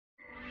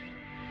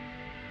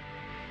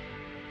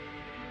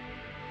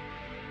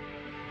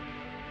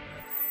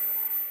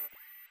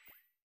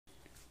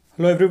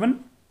Hello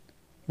everyone,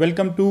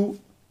 welcome to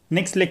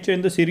next lecture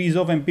in the series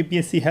of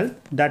MPPSC Health,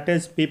 that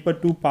is paper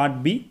 2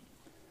 part B.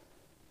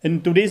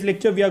 In today's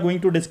lecture we are going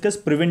to discuss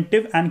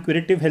preventive and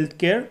curative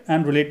healthcare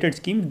and related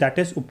schemes, that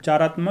is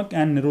उपचारात्मक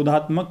and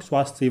निरोधात्मक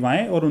स्वास्थ्य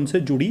सेवाएं और उनसे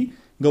जुड़ी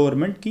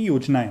government की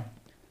योजनाएं.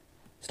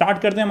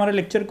 Start करते हैं हमारे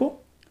लेक्चर को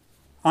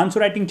आंसर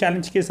राइटिंग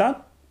चैलेंज के साथ.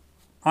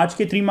 आज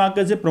के 3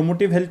 मार्कर्स है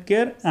promotive health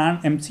care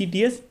and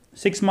MCTS.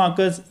 6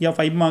 markers या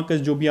 5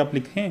 मार्कर्स जो भी आप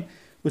लिखें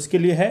उसके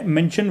लिए है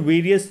mention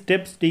various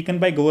steps taken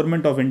by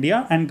government of India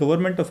and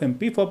government of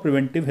MP for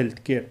preventive health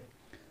care.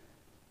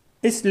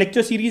 इस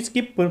लेक्चर सीरीज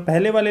के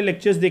पहले वाले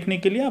लेक्चर्स देखने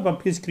के लिए आप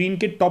आपकी स्क्रीन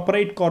के टॉप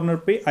राइट कॉर्नर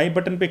पे आई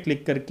बटन पे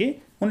क्लिक करके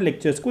उन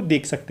लेक्चर्स को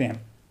देख सकते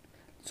हैं.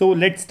 So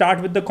let's start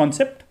with the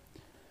concept.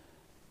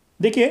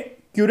 देखिए,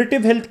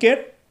 curative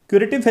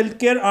health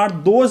care are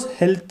those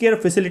health care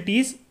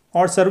facilities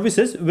or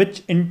services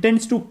which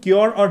intends to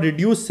cure or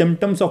reduce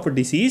symptoms of a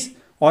disease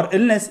or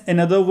illness.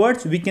 In other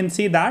words, we can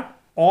say that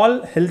all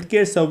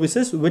healthcare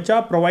services which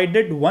are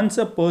provided once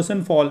a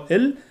person fall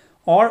ill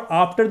or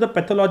after the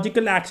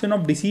pathological action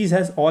of disease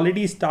has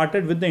already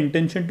started with the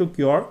intention to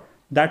cure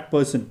that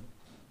person.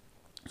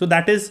 So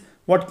that is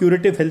what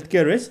curative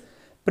healthcare is.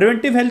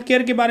 Preventive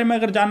healthcare के बारे में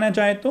अगर जानना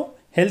चाहें तो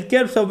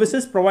healthcare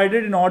services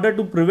provided in order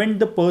to prevent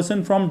the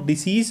person from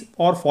disease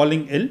or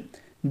falling ill.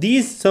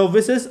 These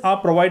services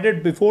are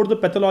provided before the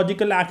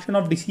pathological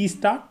action of disease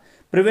start.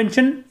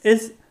 Prevention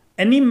is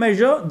any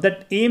measure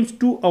that aims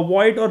to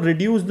avoid or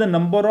reduce the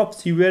number of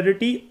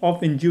severity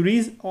of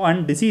injuries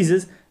and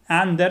diseases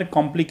and their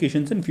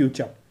complications in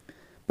future.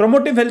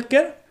 Promotive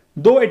healthcare,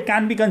 though it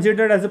can be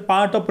considered as a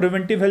part of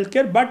preventive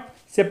healthcare, but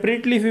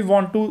separately if we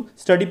want to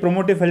study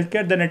promotive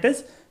healthcare, then it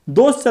is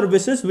those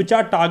services which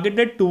are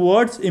targeted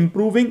towards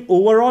improving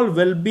overall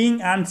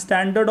well-being and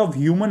standard of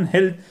human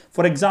health.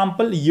 For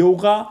example,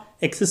 yoga,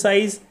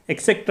 exercise,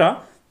 etc.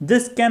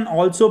 This can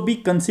also be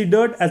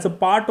considered as a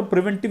part of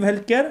preventive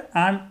healthcare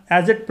and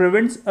as it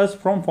prevents us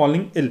from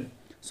falling ill.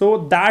 So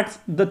that's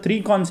the 3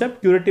 concepts: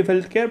 curative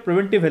healthcare,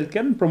 preventive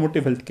healthcare and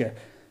promotive healthcare.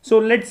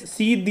 So let's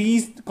see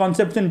these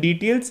concepts in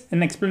details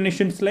in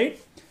explanation slide.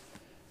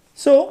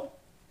 So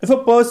if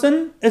a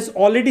person is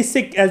already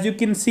sick, as you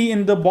can see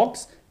in the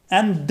box,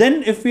 and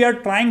then if we are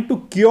trying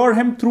to cure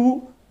him through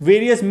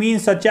various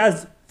means, such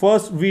as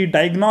first we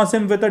diagnose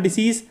him with a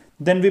disease,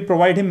 then we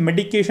provide him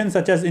medication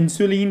such as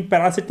insulin,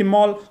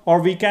 paracetamol,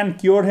 or we can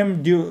cure him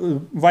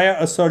via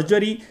a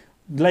surgery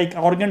like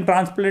organ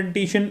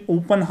transplantation,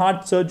 open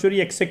heart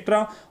surgery,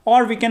 etc.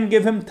 Or we can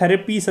give him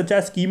therapy such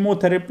as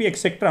chemotherapy,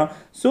 etc.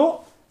 So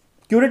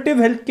curative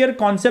healthcare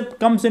concept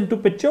comes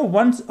into picture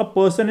once a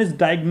person is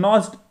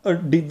diagnosed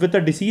with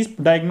a disease,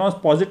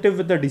 diagnosed positive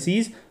with a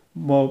disease.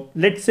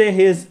 Let's say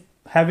he is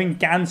having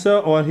cancer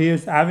or he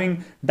is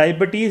having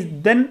diabetes,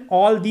 then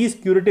all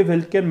these curative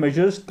healthcare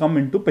measures come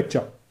into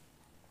picture.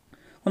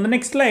 On the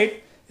next slide,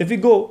 if we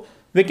go,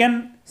 we can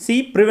see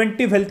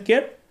preventive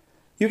healthcare.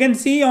 You can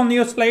see on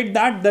your slide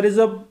that there is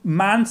a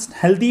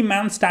healthy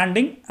man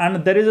standing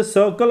and there is a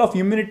circle of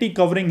immunity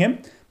covering him.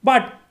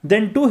 But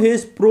then too he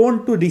is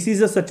prone to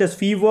diseases such as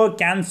fever,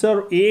 cancer,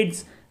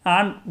 AIDS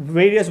and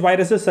various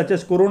viruses such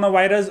as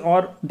coronavirus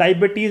or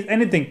diabetes,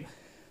 anything.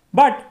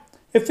 But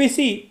if we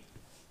see,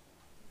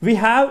 we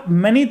have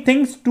many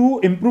things to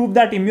improve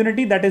that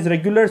immunity, that is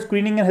regular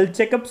screening and health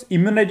checkups,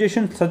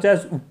 immunization such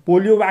as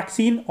polio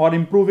vaccine, or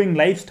improving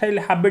lifestyle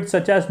habits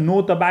such as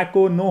no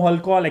tobacco, no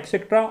alcohol,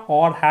 etc.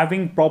 or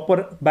having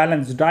proper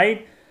balanced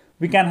diet.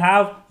 We can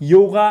have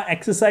yoga,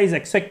 exercise,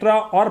 etc.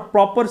 or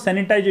proper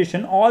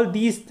sanitization. All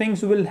these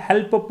things will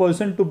help a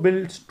person to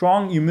build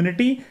strong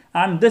immunity,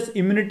 and this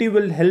immunity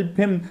will help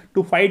him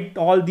to fight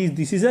all these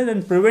diseases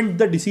and prevent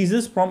the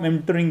diseases from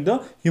entering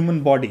the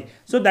human body.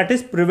 So that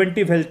is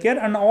preventive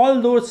healthcare, and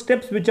all those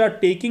steps which are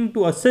taking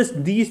to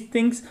assist these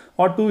things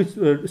or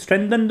to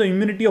strengthen the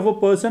immunity of a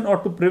person or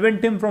to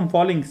prevent him from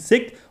falling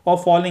sick or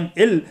falling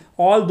ill,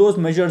 all those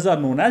measures are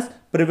known as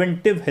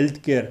preventive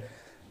healthcare.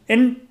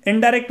 In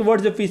indirect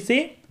words, if we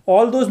say,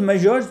 all those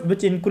measures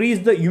which increase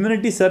the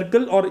immunity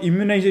circle or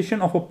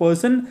immunization of a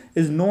person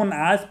is known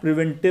as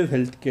preventive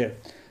healthcare.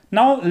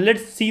 Now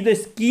let's see the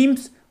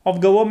schemes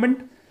of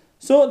government.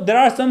 So there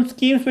are some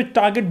schemes which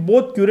target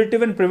both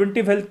curative and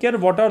preventive healthcare.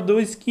 What are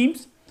those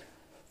schemes?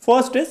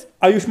 First is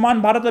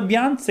Ayushman Bharat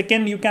Abhiyan.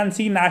 Second, you can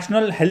see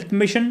National Health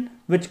Mission,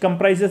 which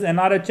comprises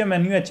NRHM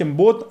and UHM.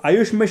 Both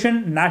Ayush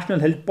Mission, National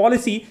Health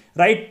Policy,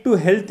 Right to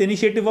Health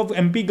Initiative of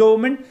MP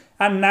government,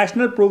 and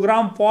National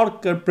Program for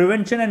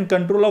Prevention and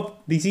Control of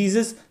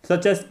Diseases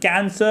such as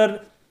cancer,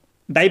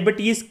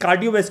 diabetes,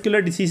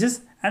 cardiovascular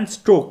diseases and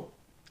stroke.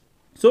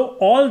 So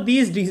all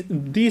these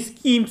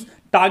schemes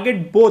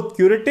target both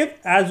curative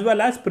as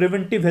well as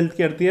preventive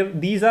healthcare.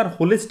 These are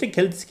holistic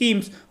health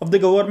schemes of the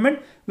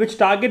government which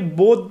target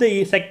both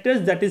the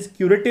sectors, that is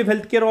curative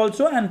healthcare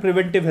also and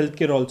preventive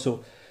healthcare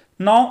also.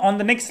 Now on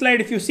the next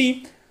slide, if you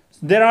see,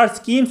 there are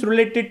schemes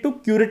related to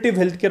curative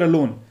healthcare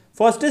alone.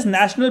 First is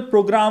National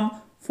Program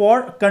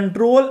for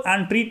control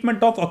and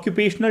treatment of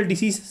occupational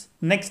diseases.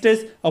 Next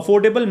is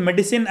affordable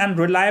medicine and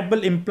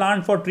reliable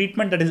implant for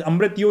treatment, that is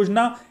Amrit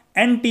Yojana.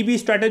 End TB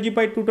strategy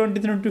by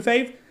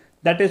 2025,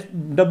 that is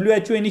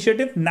WHO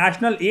initiative.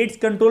 National AIDS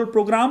control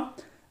program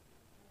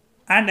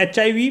and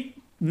HIV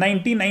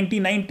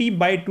 90-90-90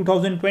 by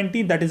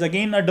 2020, that is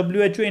again a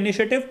WHO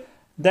initiative.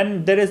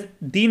 Then there is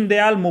Deen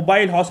Dayal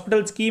Mobile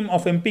Hospital Scheme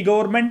of MP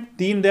government,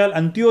 Deen Dayal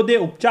Antyodaya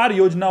Upchar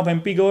Yojana of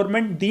MP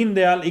government, Deen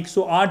Dayal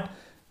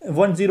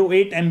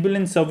 108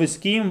 Ambulance Service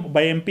Scheme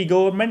by MP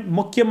government,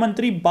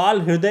 Mukhyamantri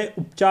Bal Hriday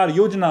Upchar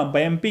Yojana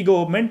by MP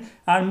government,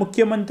 and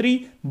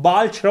Mukhyamantri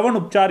Bal Shravan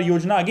Upchar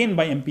Yojana again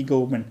by MP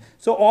government.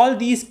 So all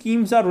these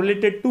schemes are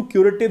related to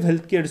curative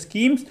healthcare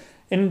schemes.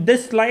 In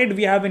this slide,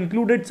 we have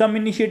included some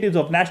initiatives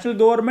of national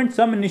government,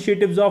 some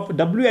initiatives of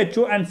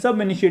WHO, and some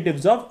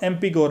initiatives of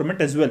MP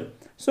government as well.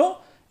 So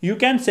you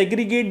can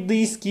segregate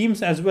these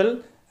schemes as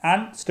well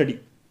and study.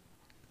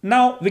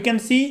 Now we can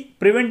see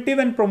preventive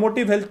and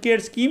promotive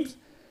healthcare schemes.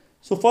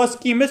 So first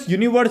scheme is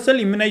Universal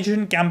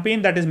Immunization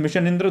Campaign, that is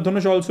Mission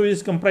Indradhanush also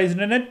is comprised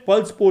in it,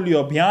 Pulse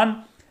Polio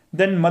Abhiyan,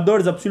 then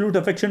Mother's Absolute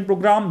Affection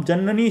Program,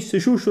 Janani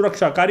Shishu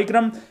Suraksha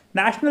Karikram,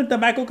 National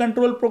Tobacco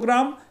Control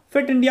Program,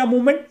 Fit India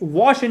Movement,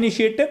 WASH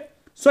Initiative,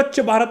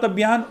 Swachh Bharat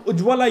Abhiyan,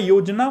 Ujjwala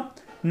Yojana,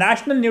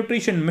 National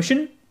Nutrition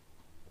Mission,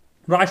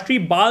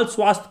 Rashtriya Bal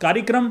Swasth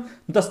Karikram,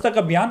 Dastak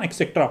Abhiyan,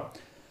 etc.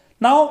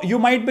 Now you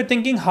might be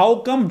thinking,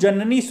 how come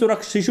Janani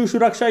Shishu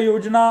Suraksha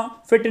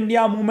Yojana, Fit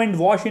India Movement,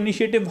 WASH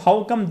Initiative,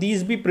 how come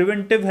these be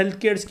preventive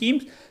healthcare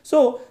schemes?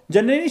 So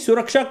Janani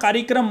Suraksha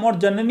Karikram or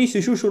Janani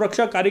Shishu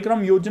Suraksha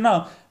Karikram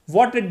Yojana,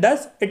 what it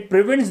does, it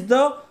prevents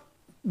the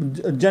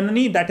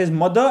Janani, that is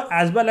mother,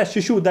 as well as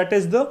Shishu, that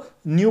is the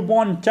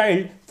newborn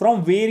child,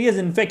 from various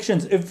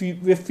infections.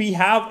 If we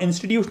have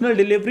institutional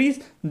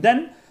deliveries,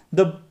 then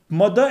the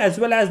mother as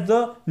well as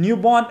the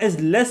newborn is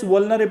less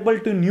vulnerable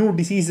to new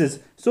diseases.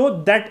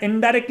 So that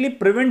indirectly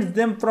prevents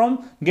them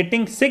from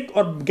getting sick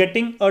or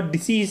getting a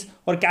disease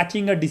or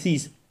catching a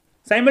disease.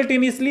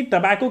 Simultaneously,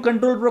 tobacco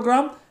control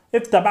program.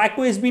 If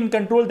tobacco is being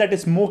controlled, that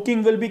is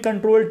smoking will be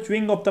controlled,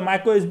 chewing of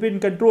tobacco is being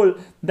controlled,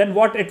 then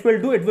what it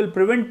will do, it will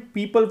prevent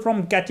people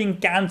from catching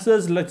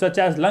cancers such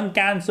as lung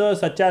cancer,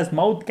 such as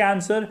mouth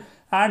cancer.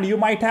 And you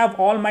might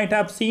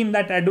have seen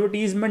that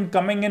advertisement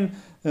coming in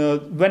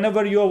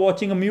whenever you are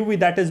watching a movie,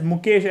 that is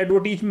Mukesh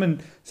advertisement.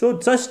 So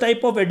such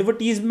type of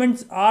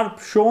advertisements are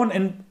shown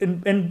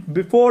in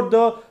before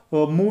the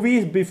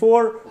movies,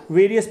 before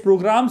various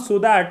programs, so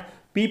that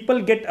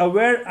people get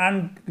aware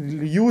and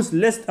use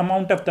less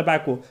amount of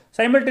tobacco.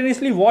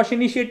 Simultaneously, WASH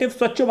initiative,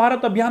 Swachh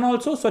Bharat Abhiyan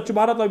also. Swachh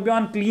Bharat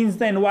Abhiyan cleans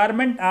the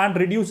environment and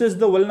reduces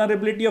the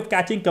vulnerability of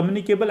catching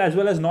communicable as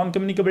well as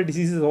non-communicable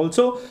diseases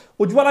also.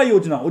 Ujjwala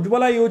Yojana.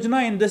 Ujjwala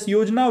Yojana, in this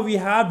Yojana, we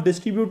have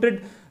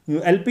distributed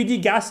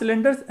LPG gas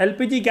cylinders.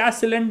 LPG gas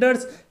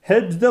cylinders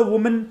helps the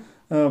woman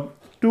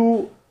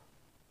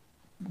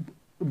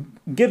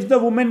gives the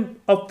woman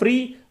a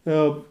free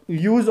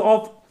use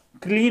of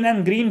clean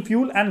and green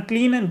fuel, and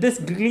this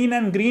clean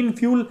and green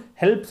fuel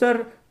helps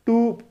her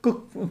to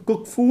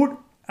cook food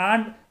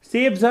and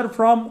saves her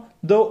from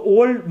the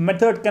old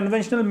method,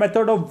 conventional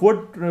method of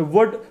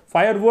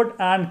firewood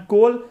and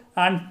coal,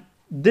 and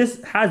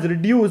this has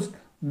reduced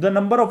the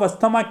number of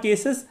asthma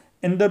cases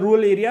in the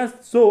rural areas.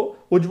 So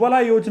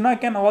Ujjwala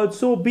Yojana can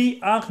also be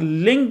a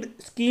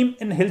linked scheme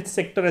in health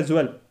sector as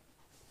well.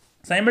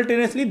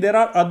 Simultaneously, there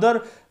are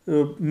other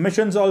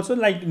missions also,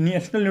 like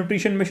National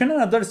Nutrition Mission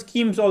and other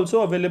schemes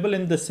also available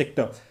in this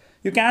sector.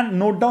 You can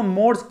note down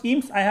more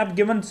schemes. I have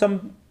given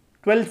some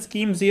 12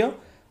 schemes here.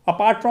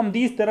 Apart from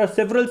these, there are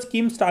several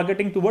schemes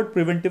targeting toward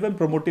preventive and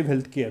promotive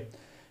healthcare.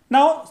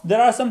 Now,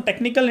 there are some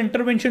technical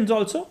interventions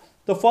also.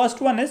 The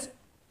first one is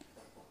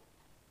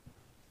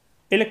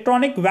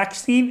Electronic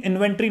Vaccine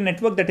Inventory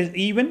Network, that is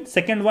EVIN.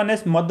 Second one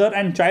is Mother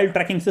and Child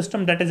Tracking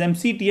System, that is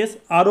MCTS.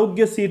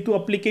 Arogya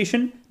Setu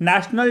application,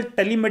 National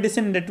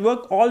Telemedicine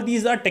Network. All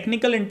these are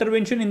technical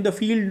intervention in the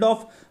field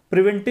of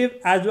preventive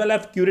as well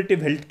as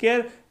curative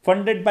healthcare,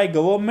 funded by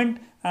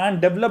government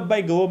and developed by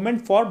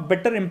government for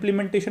better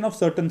implementation of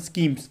certain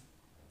schemes.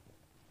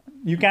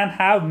 You can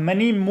have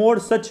many more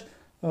such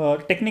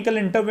technical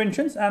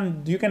interventions,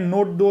 and you can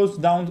note those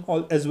down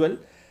as well.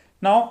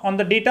 Now, on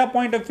the data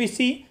point, if we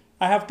see,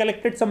 I have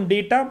collected some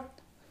data,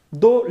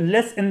 though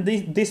less in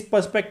this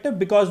perspective,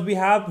 because we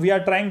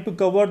are trying to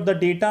cover the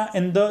data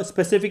in the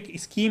specific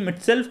scheme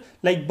itself,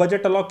 like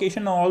budget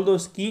allocation and all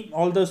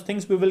those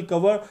things we will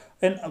cover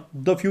in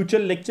the future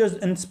lectures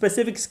in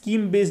specific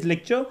scheme based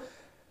lecture.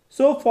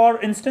 So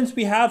for instance,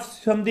 we have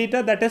some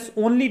data that is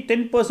only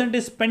 10%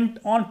 is spent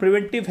on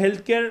preventive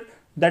healthcare.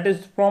 That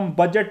is from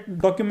budget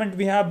document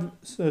we have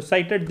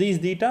cited these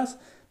data.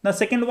 The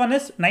second one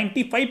is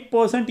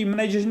 95%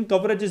 immunization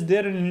coverage is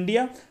there in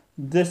India.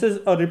 This is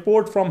a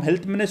report from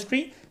Health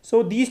Ministry.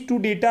 So these two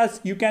data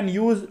you can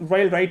use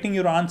while writing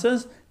your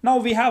answers. Now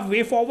we have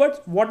way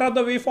forwards. What are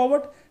the way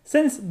forward?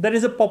 Since there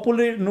is a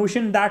popular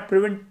notion that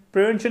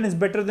prevention is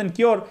better than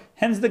cure,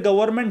 hence the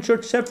government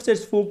should shift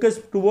its focus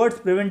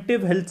towards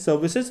preventive health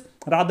services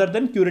rather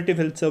than curative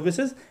health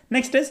services.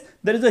 Next is,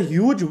 there is a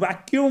huge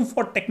vacuum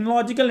for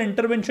technological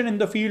intervention in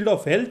the field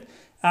of health,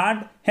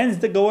 and hence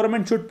the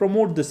government should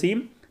promote the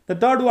same. The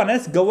third one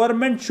is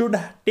government should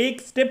take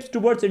steps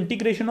towards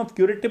integration of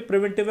curative,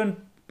 preventive and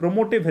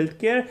promotive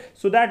healthcare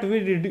so that we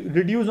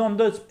reduce on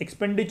the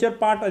expenditure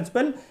part as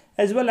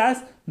well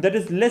as there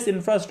is less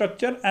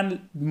infrastructure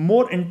and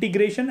more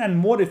integration and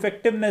more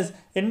effectiveness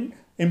in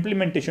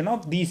implementation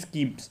of these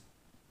schemes.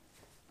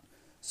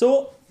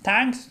 So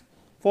thanks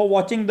for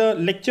watching the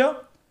lecture.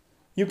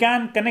 You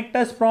can connect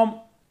us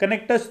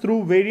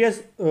through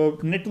various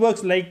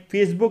networks like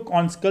Facebook,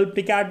 on Sculpt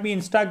Academy,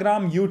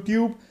 Instagram,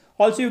 YouTube.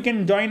 Also, you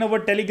can join our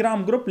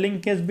Telegram group.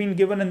 Link has been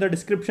given in the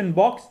description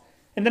box.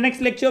 In the next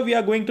lecture, we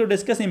are going to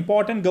discuss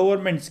important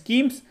government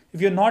schemes.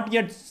 If you're not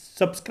yet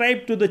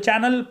subscribed to the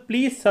channel,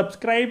 please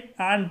subscribe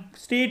and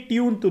stay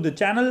tuned to the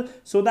channel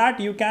so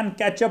that you can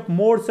catch up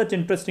more such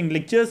interesting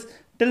lectures.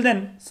 Till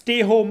then,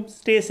 stay home,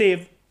 stay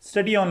safe,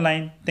 study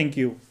online. Thank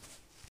you.